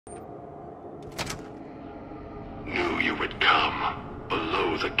Knew you would come.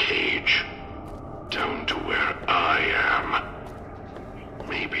 Below the cage. Down to where I am.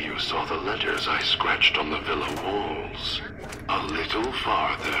 Maybe you saw the letters I scratched on the villa walls. A little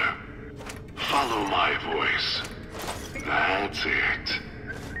farther. Follow my voice. That's it.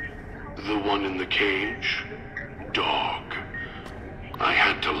 The one in the cage? Dog. I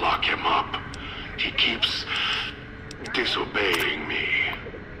had to lock him up. He keeps disobeying me.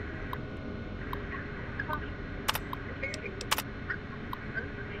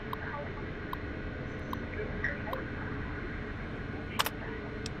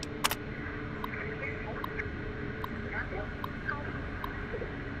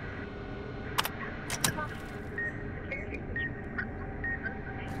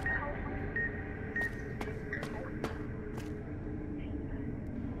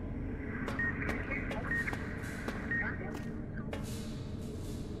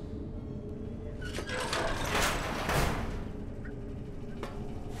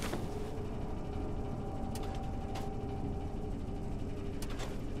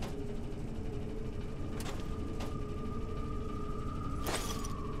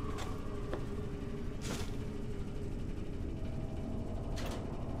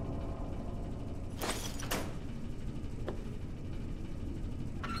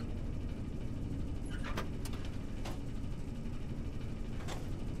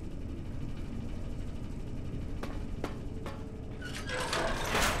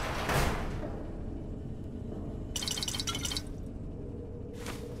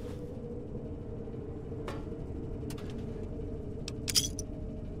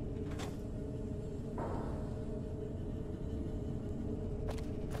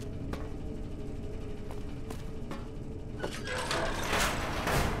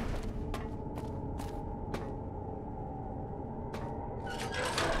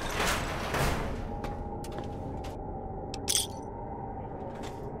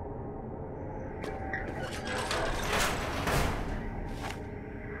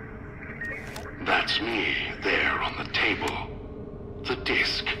 That's me, there on the table. The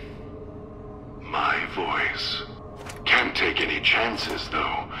disc. My voice. Can't take any chances,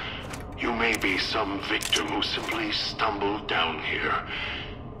 though. You may be some victim who simply stumbled down here.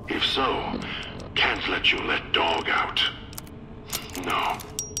 If so, can't let you let Dog out. No,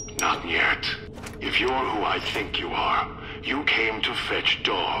 not yet. If you're who I think you are, you came to fetch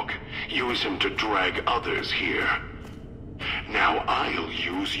Dog. Use him to drag others here. Now I'll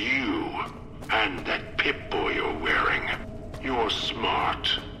use you. And that Pip-Boy you're wearing. You're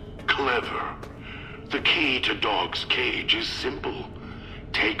smart. Clever. The key to Dog's cage is simple.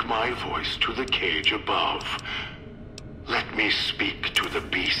 Take my voice to the cage above. Let me speak to the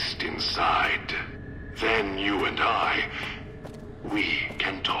beast inside. Then you and we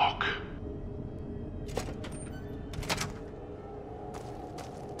can talk.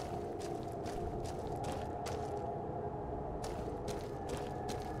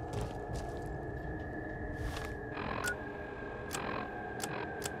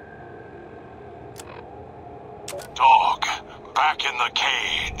 Dog, back in the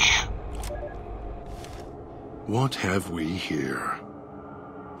cage. What have we here?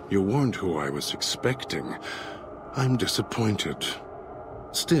 You weren't who I was expecting. I'm disappointed.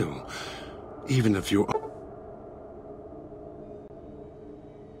 Still, even if you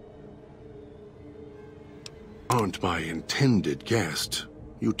aren't my intended guest,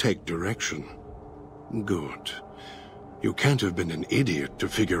 you take direction. Good. You can't have been an idiot to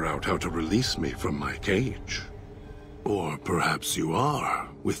figure out how to release me from my cage. Or perhaps you are,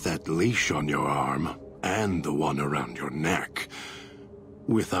 with that leash on your arm, and the one around your neck.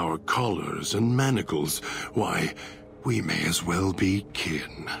 With our collars and manacles, why, we may as well be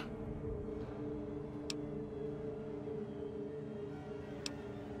kin.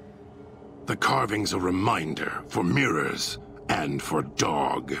 The carving's a reminder for mirrors and for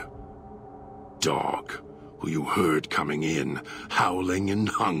Dog. Dog, who you heard coming in, howling and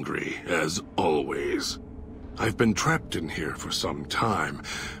hungry, as always. I've been trapped in here for some time.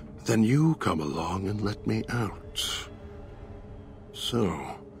 Then you come along and let me out. So,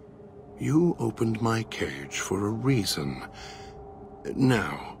 you opened my cage for a reason.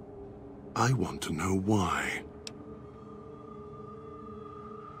 Now, I want to know why.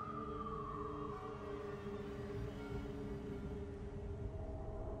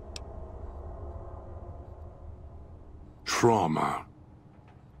 Trauma.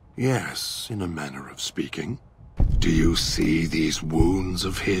 Yes, in a manner of speaking. Do you see these wounds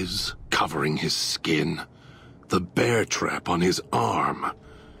of his, covering his skin? The bear trap on his arm.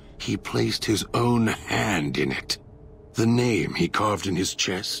 He placed his own hand in it. The name he carved in his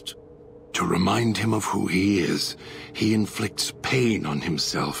chest. To remind him of who he is, he inflicts pain on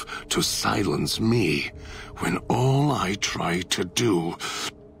himself to silence me, when all I try to do...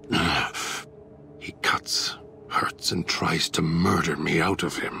 He cuts, hurts, and tries to murder me out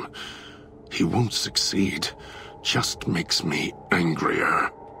of him. He won't succeed, just makes me angrier.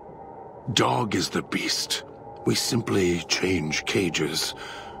 Dog is the beast. We simply change cages,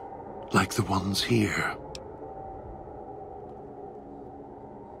 like the ones here.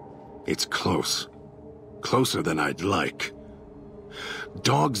 It's close. Closer than I'd like.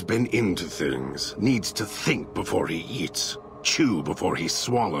 Dog's been into things, needs to think before he eats, chew before he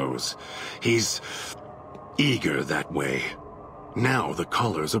swallows. He's eager that way. Now the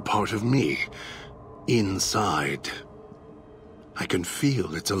collar's a part of me. Inside. I can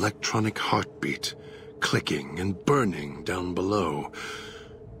feel its electronic heartbeat, clicking and burning down below.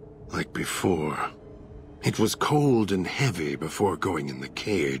 Like before. It was cold and heavy before going in the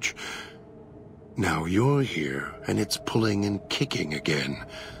cage. Now you're here, and it's pulling and kicking again,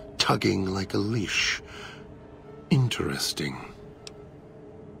 tugging like a leash. Interesting.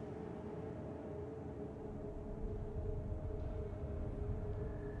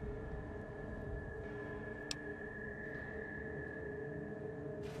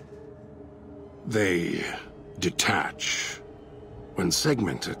 They detach. When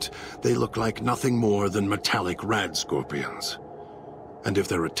segmented, they look like nothing more than metallic rad scorpions. And if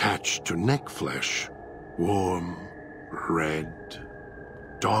they're attached to neck flesh, warm, red.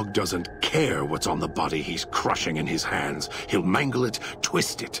 Dog doesn't care what's on the body he's crushing in his hands. He'll mangle it,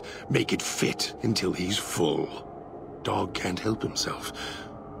 twist it, make it fit until he's full. Dog can't help himself.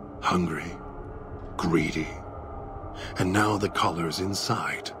 Hungry, greedy. And now the collar's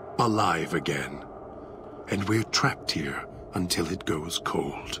inside, alive again. And we're trapped here until it goes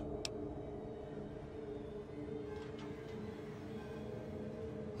cold.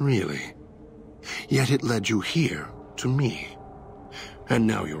 Really? Yet it led you here, to me. And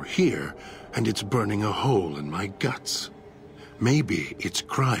now you're here, and it's burning a hole in my guts. Maybe it's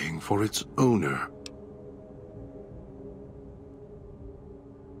crying for its owner.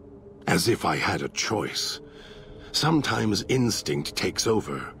 As if I had a choice. Sometimes instinct takes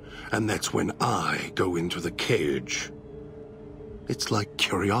over, and that's when I go into the cage. It's like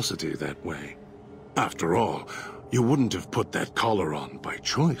curiosity that way. After all, you wouldn't have put that collar on by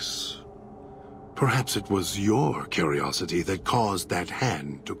choice. Perhaps it was your curiosity that caused that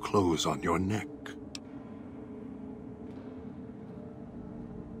hand to close on your neck.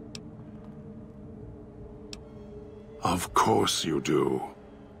 Of course you do.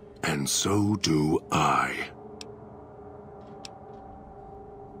 And so do I.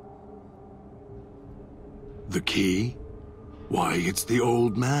 The key? Why, it's the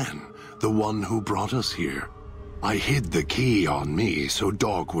old man, the one who brought us here. I hid the key on me so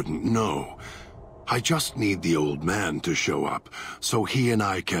Dog wouldn't know. I just need the old man to show up, so he and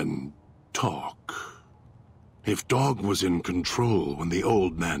I can talk. If Dog was in control when the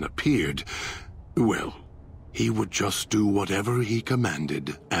old man appeared, well, he would just do whatever he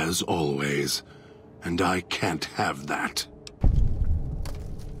commanded, as always. And I can't have that.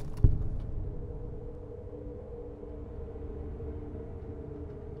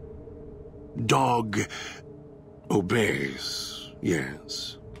 Dog obeys,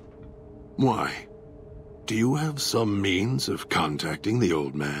 yes. Why? Do you have some means of contacting the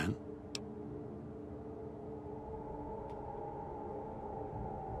old man?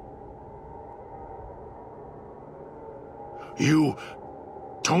 You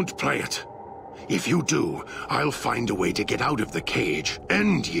don't play it. If you do, I'll find a way to get out of the cage,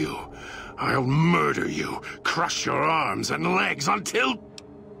 end you. I'll murder you, crush your arms and legs until...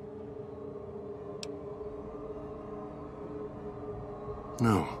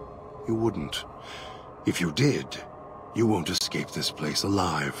 No, you wouldn't. If you did, you won't escape this place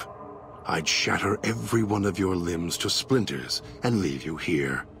alive. I'd shatter every one of your limbs to splinters and leave you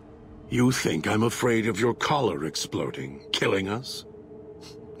here. You think I'm afraid of your collar exploding, killing us?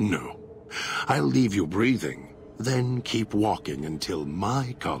 No. I'll leave you breathing, then keep walking until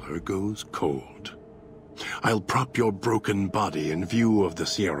my collar goes cold. I'll prop your broken body in view of the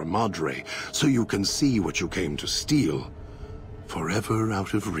Sierra Madre so you can see what you came to steal. Forever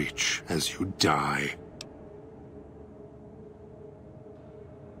out of reach as you die.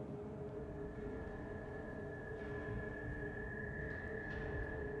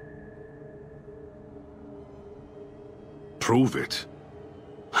 Prove it.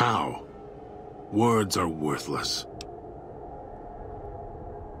 How? Words are worthless.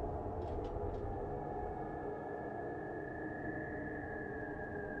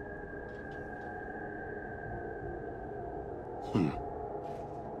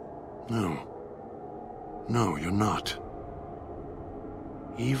 No. No, you're not.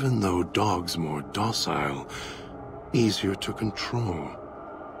 Even though Dog's more docile, easier to control,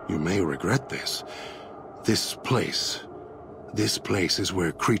 you may regret this. This place is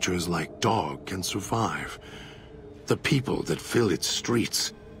where creatures like Dog can survive. The people that fill its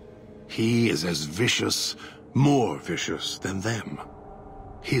streets. He is as vicious, more vicious than them.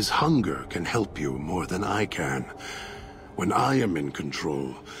 His hunger can help you more than I can. When I am in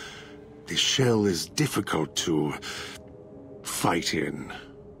control, the shell is difficult to fight in.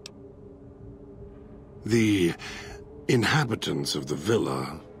 The inhabitants of the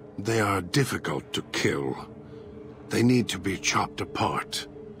villa, they are difficult to kill. They need to be chopped apart,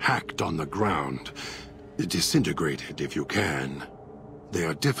 hacked on the ground, disintegrated if you can. They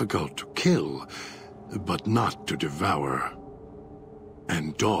are difficult to kill, but not to devour.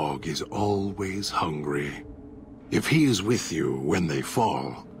 And Dog is always hungry. If he is with you when they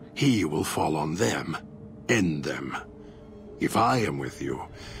fall, he will fall on them, end them. If I am with you,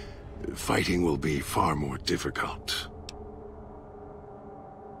 fighting will be far more difficult.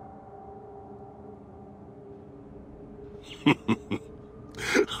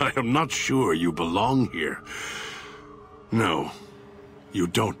 I am not sure you belong here. No, you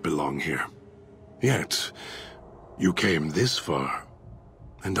don't belong here. Yet, you came this far,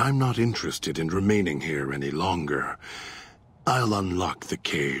 and I'm not interested in remaining here any longer. I'll unlock the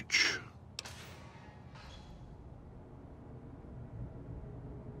cage.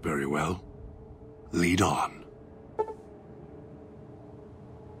 Very well. Lead on.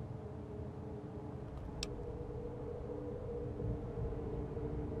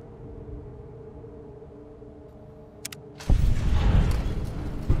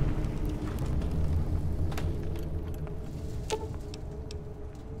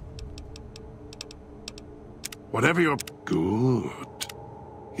 Whatever you're... Good.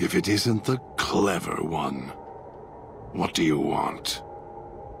 If it isn't the clever one, what do you want?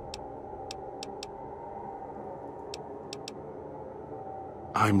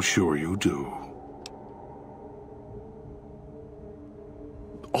 I'm sure you do.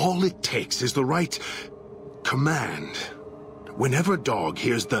 All it takes is the right command. Whenever Dog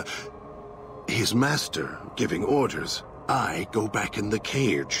hears his master giving orders, I go back in the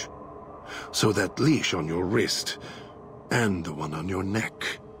cage. So that leash on your wrist, and the one on your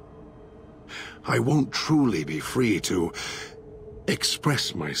neck. I won't truly be free to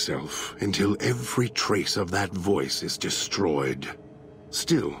express myself until every trace of that voice is destroyed.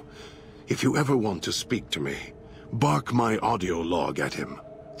 Still, if you ever want to speak to me, bark my audio log at him,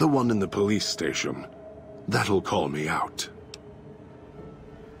 the one in the police station. That'll call me out.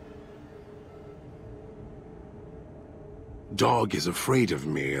 Dog is afraid of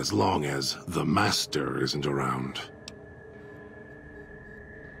me as long as the master isn't around.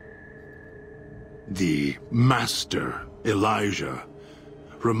 The master, Elijah,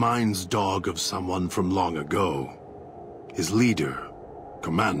 reminds Dog of someone from long ago. His leader,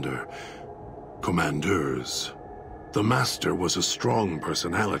 commander, commanders. The master was a strong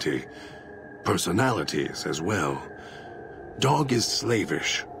personality. Personalities as well. Dog is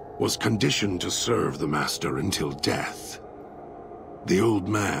slavish, was conditioned to serve the master until death. The old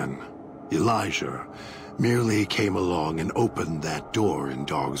man, Elijah, merely came along and opened that door in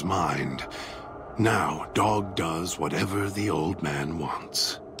Dog's mind. Now, Dog does whatever the old man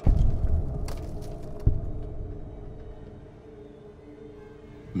wants.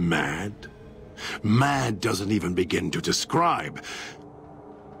 Mad? Mad doesn't even begin to describe.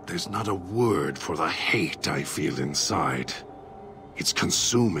 There's not a word for the hate I feel inside. It's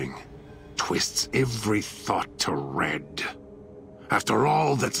consuming, twists every thought to red. After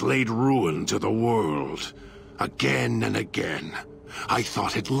all that's laid ruin to the world, again and again, I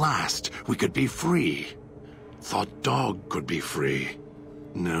thought at last we could be free. Thought Dog could be free.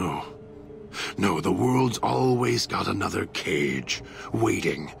 No. No, the world's always got another cage,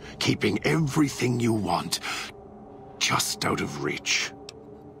 waiting, keeping everything you want, just out of reach.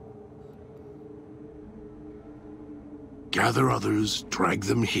 Gather others, drag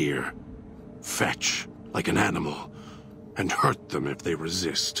them here, fetch like an animal, and hurt them if they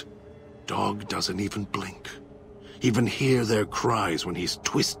resist. Dog doesn't even blink. Even hear their cries when he's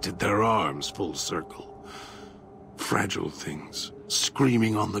twisted their arms full circle. Fragile things,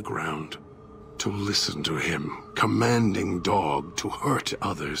 screaming on the ground. To listen to him, commanding Dog to hurt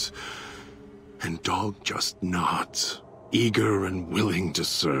others. And Dog just nods, eager and willing to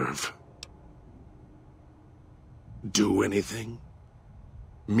serve. Do anything?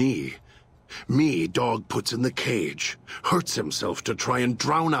 Me, Dog puts in the cage, hurts himself to try and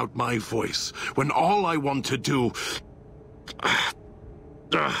drown out my voice, when all I want to do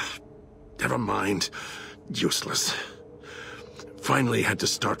Never mind. Useless. Finally had to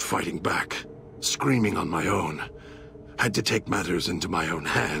start fighting back. Screaming on my own. Had to take matters into my own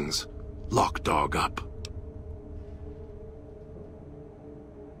hands. Lock Dog up.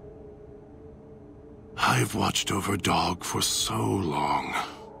 I've watched over Dog for so long.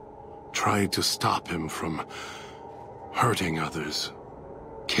 Tried to stop him from hurting others.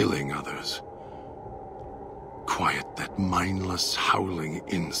 Killing others. Quiet that mindless, howling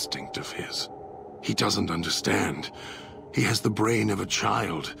instinct of his. He doesn't understand. He has the brain of a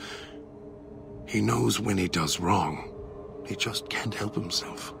child. He knows when he does wrong. He just can't help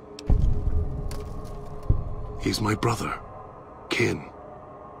himself. He's my brother. Kin.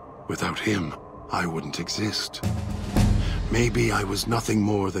 Without him, I wouldn't exist. Maybe I was nothing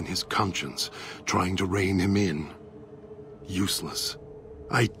more than his conscience, trying to rein him in. Useless.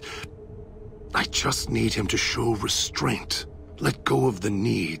 I just need him to show restraint. Let go of the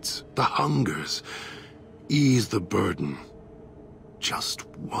needs, the hungers. Ease the burden. Just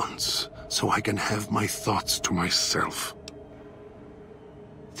once, so I can have my thoughts to myself.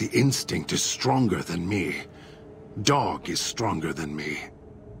 The instinct is stronger than me. Dog is stronger than me.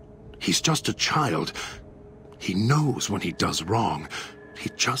 He's just a child. He knows when he does wrong. He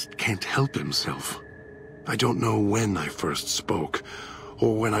just can't help himself. I don't know when I first spoke,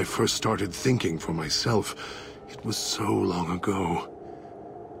 or when I first started thinking for myself. It was so long ago.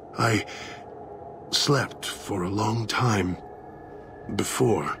 I slept for a long time.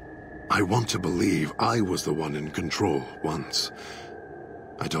 Before, I want to believe I was the one in control once.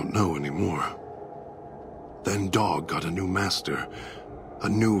 I don't know anymore. Then Dog got a new master, a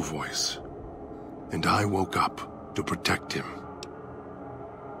new voice. And I woke up to protect him.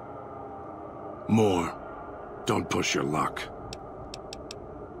 More. Don't push your luck.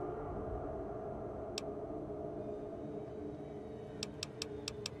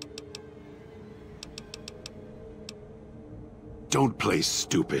 Don't play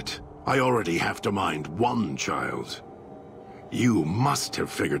stupid. I already have to mind one child. You must have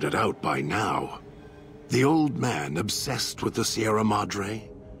figured it out by now. The old man obsessed with the Sierra Madre,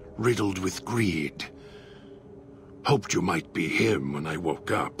 riddled with greed. Hoped you might be him when I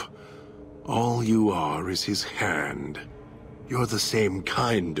woke up. All you are is his hand. You're the same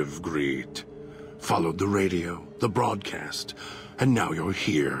kind of greed. Followed the radio, the broadcast, and now you're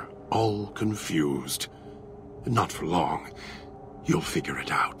here, all confused. Not for long. You'll figure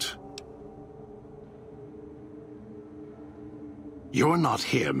it out. You're not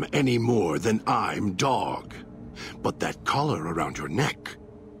him any more than I'm Dog. But that collar around your neck,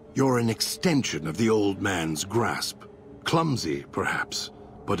 you're an extension of the old man's grasp. Clumsy, perhaps,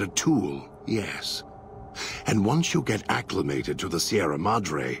 but a tool, yes. And once you get acclimated to the Sierra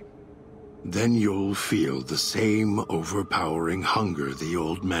Madre, then you'll feel the same overpowering hunger the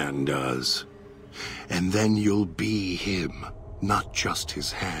old man does. And then you'll be him. Not just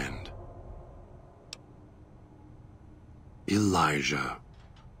his hand. Elijah.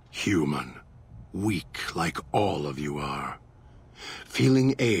 Human. Weak like all of you are.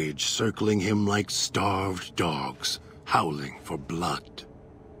 Feeling age circling him like starved dogs, howling for blood.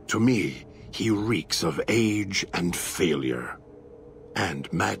 To me, he reeks of age and failure.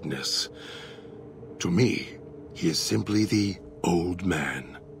 And madness. To me, he is simply the old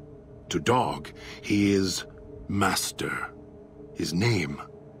man. To Dog, he is Master. His name,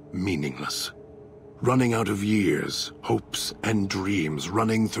 meaningless. Running out of years, hopes and dreams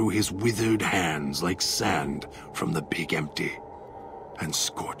running through his withered hands like sand from the big empty, and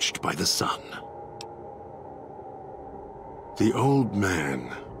scorched by the sun. The old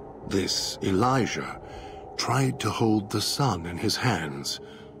man, this Elijah, tried to hold the sun in his hands.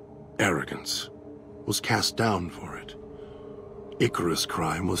 Arrogance. Was cast down for it. Icarus'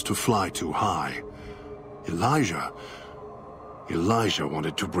 crime was to fly too high. Elijah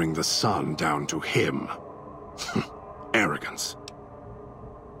wanted to bring the sun down to him. Arrogance.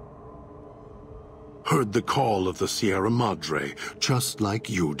 Heard the call of the Sierra Madre, just like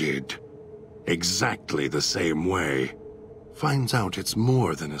you did. Exactly the same way. Finds out it's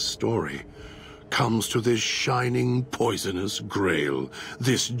more than a story. Comes to this shining, poisonous grail,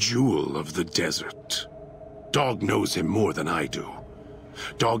 this jewel of the desert. Dog knows him more than I do.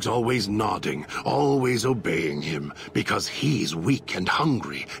 Dog's always nodding, always obeying him, because he's weak and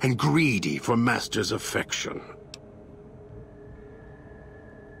hungry and greedy for Master's affection.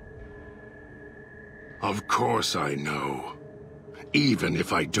 Of course I know. Even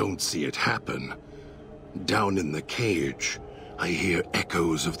if I don't see it happen. Down in the cage, I hear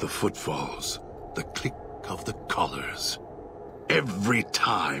echoes of the footfalls, the click of the collars. Every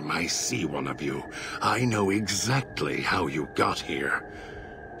time I see one of you, I know exactly how you got here.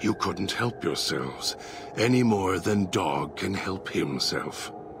 You couldn't help yourselves, any more than Dog can help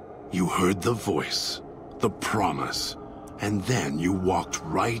himself. You heard the voice, the promise, and then you walked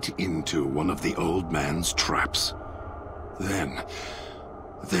right into one of the old man's traps.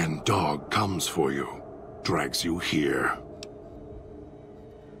 Then Dog comes for you, drags you here.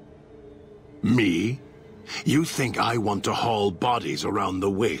 Me? You think I want to haul bodies around the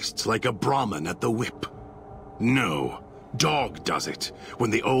wastes like a Brahmin at the whip? No, Dog does it. When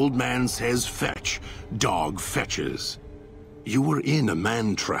the old man says fetch, Dog fetches. You were in a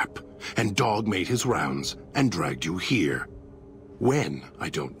man trap, and Dog made his rounds and dragged you here. When, I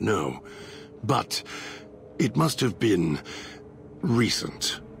don't know, but it must have been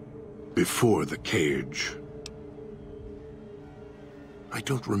recent, before the cage. I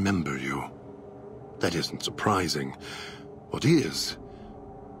don't remember you. That isn't surprising. What is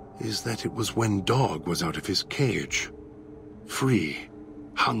that it was when Dog was out of his cage. Free,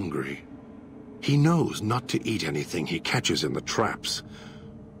 hungry. He knows not to eat anything he catches in the traps.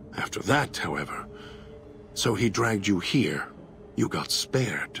 After that, however, so he dragged you here. You got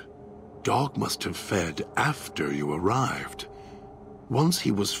spared. Dog must have fed after you arrived. Once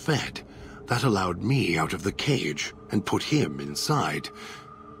he was fed, that allowed me out of the cage and put him inside.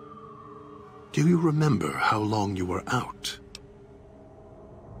 Do you remember how long you were out?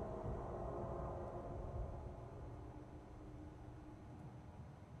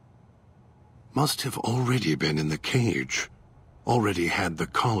 Must have already been in the cage. Already had the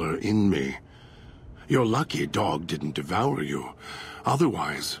collar in me. You're lucky Dog didn't devour you.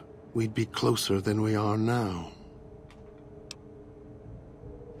 Otherwise, we'd be closer than we are now.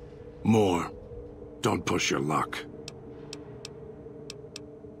 More. Don't push your luck.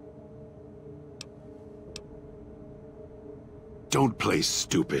 Don't play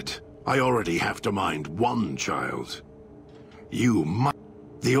stupid. I already have to mind one child.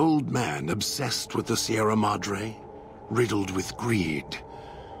 The old man obsessed with the Sierra Madre, riddled with greed.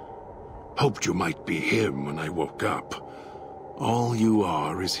 Hoped you might be him when I woke up. All you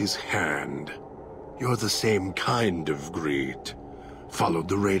are is his hand. You're the same kind of greed. Followed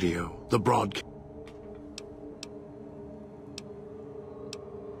the radio, the broadcast.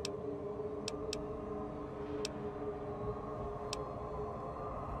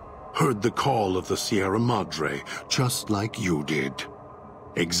 Heard the call of the Sierra Madre, just like you did.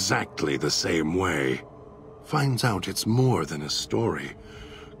 Exactly the same way. Finds out it's more than a story.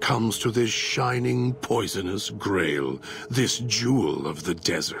 Comes to this shining, poisonous grail, this jewel of the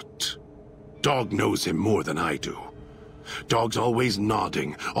desert. Dog knows him more than I do. Dog's always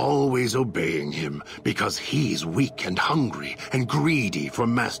nodding, always obeying him, because he's weak and hungry and greedy for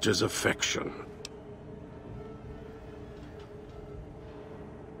Master's affection.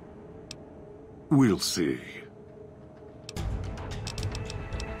 We'll see.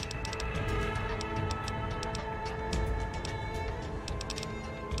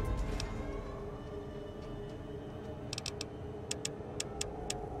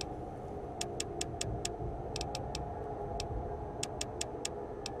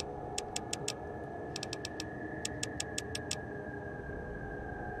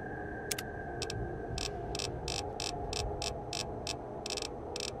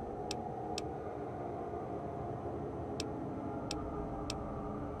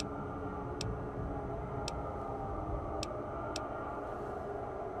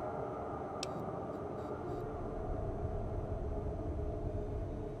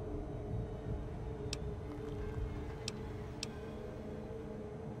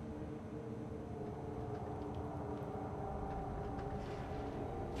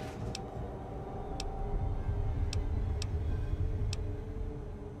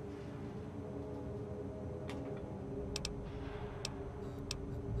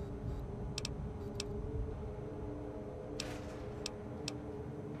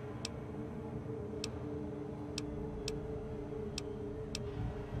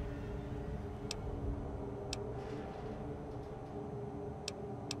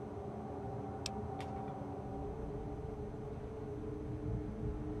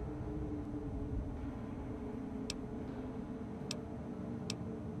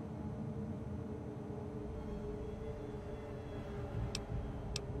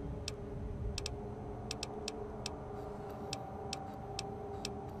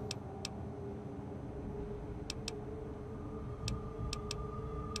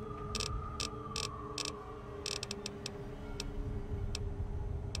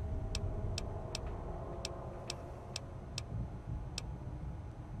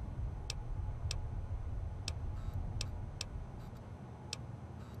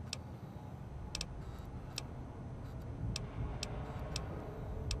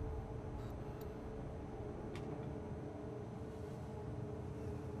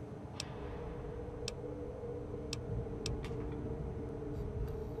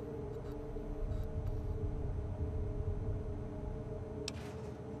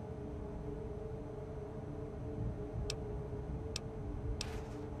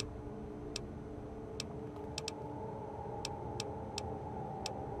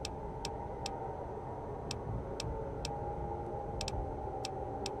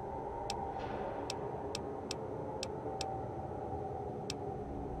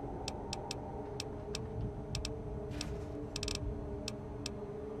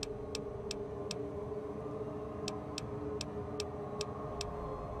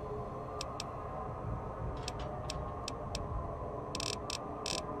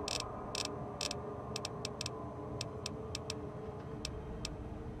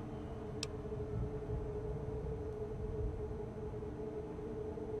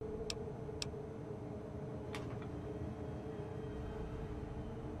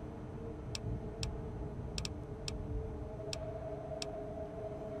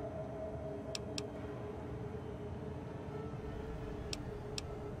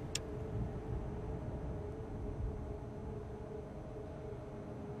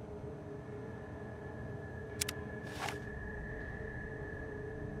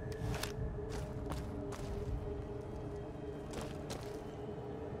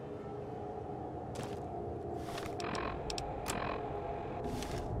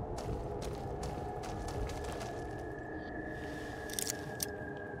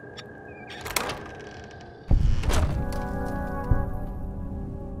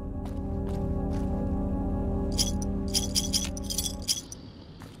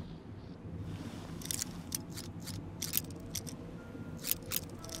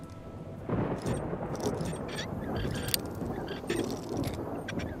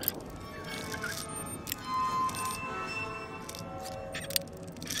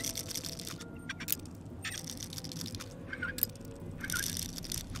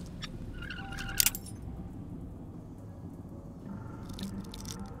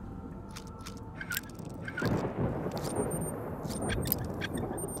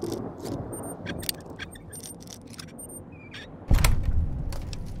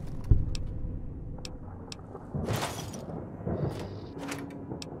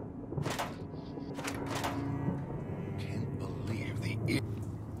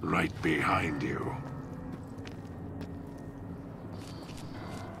 right behind you.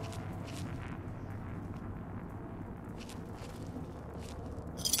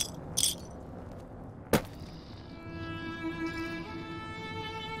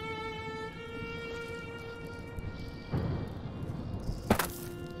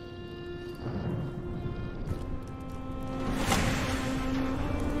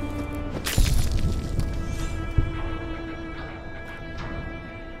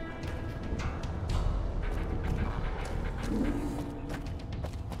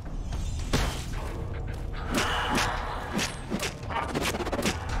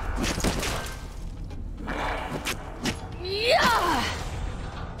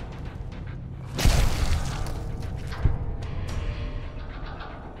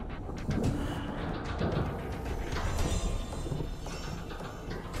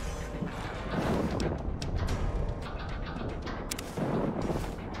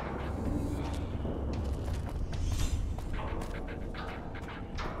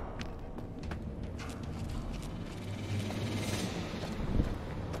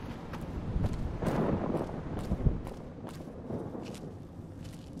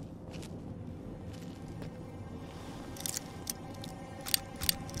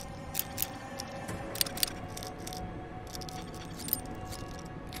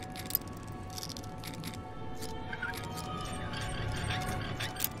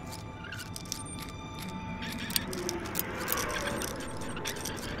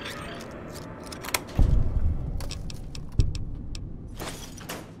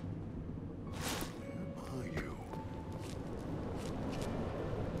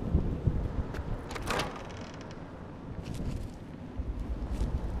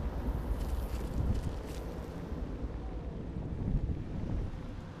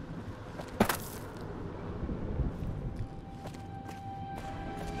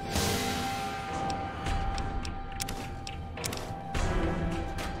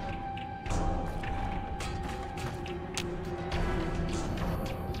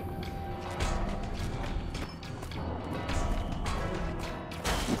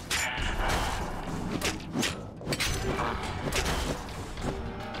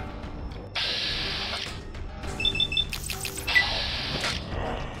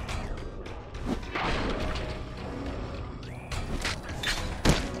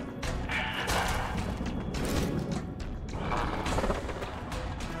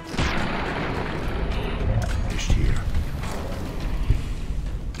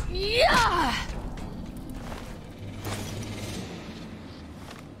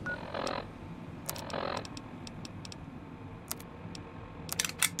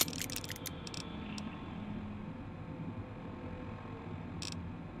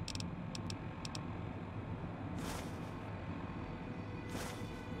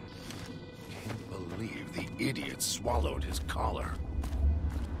 The idiot swallowed his collar.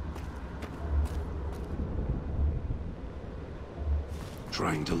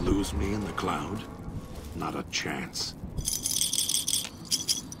 Trying to lose me in the cloud? Not a chance.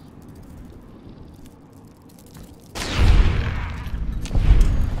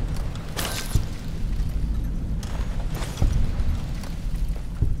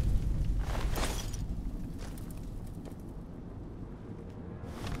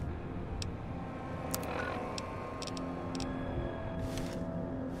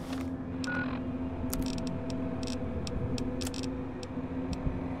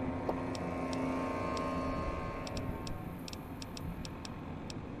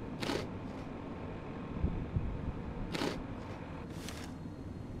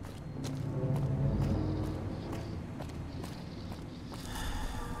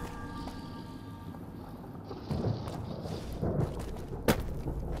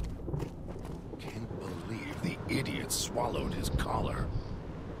 Swallowed his collar.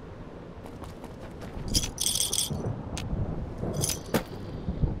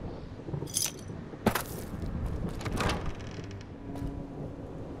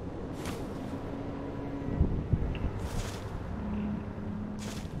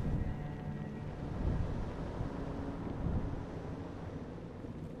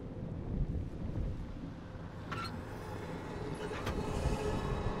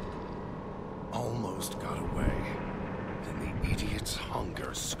 Almost got away. Then the idiot's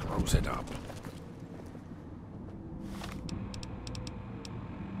hunger screws it up.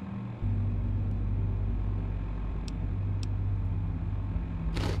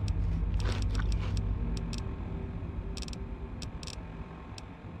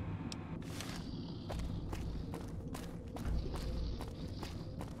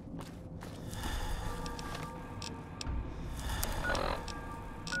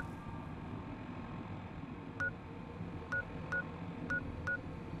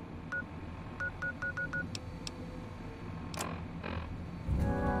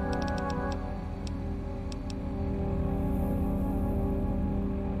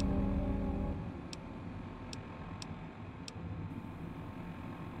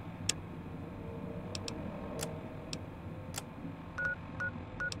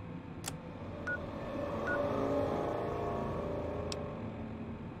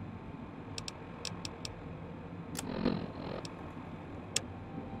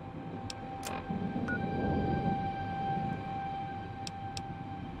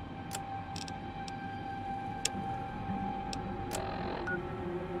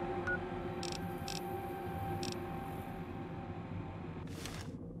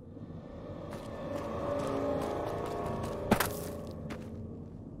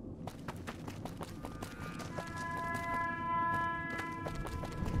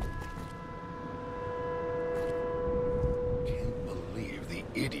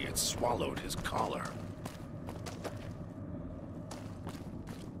 swallowed his collar.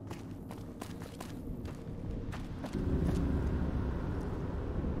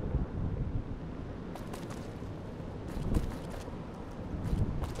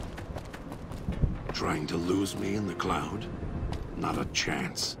 Trying to lose me in the cloud? Not a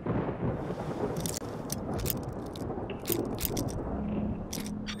chance.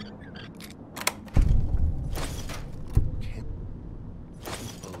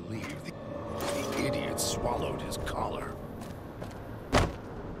 Can't believe the idiot swallowed his collar.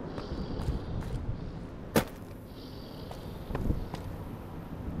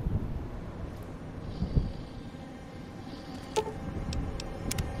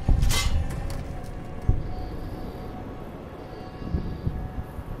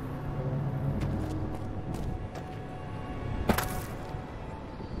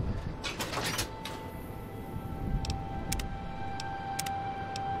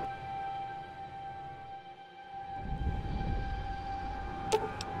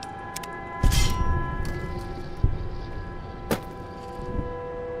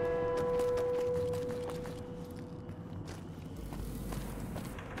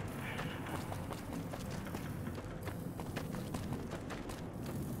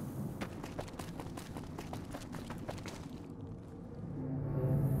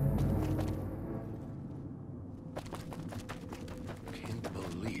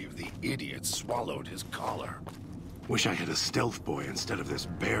 Idiot swallowed his collar. Wish I had a stealth boy instead of this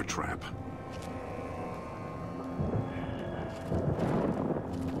bear trap.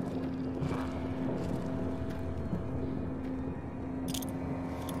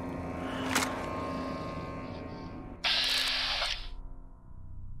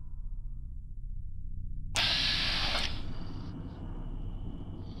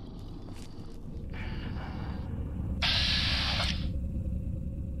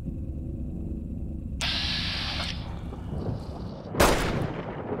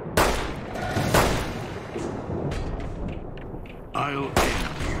 I'll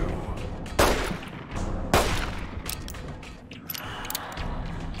end you.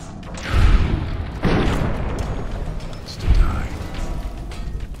 It's to die.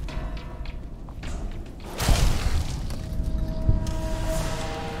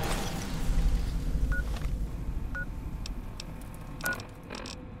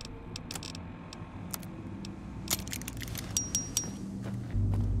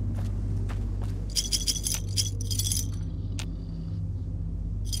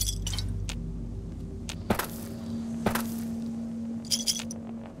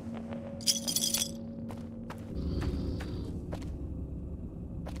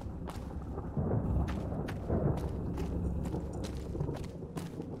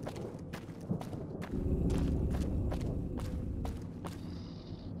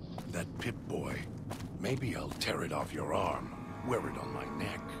 That Pip-Boy. Maybe I'll tear it off your arm, wear it on my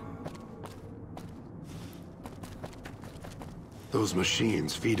neck. Those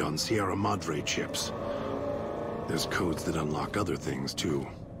machines feed on Sierra Madre chips. There's codes that unlock other things, too.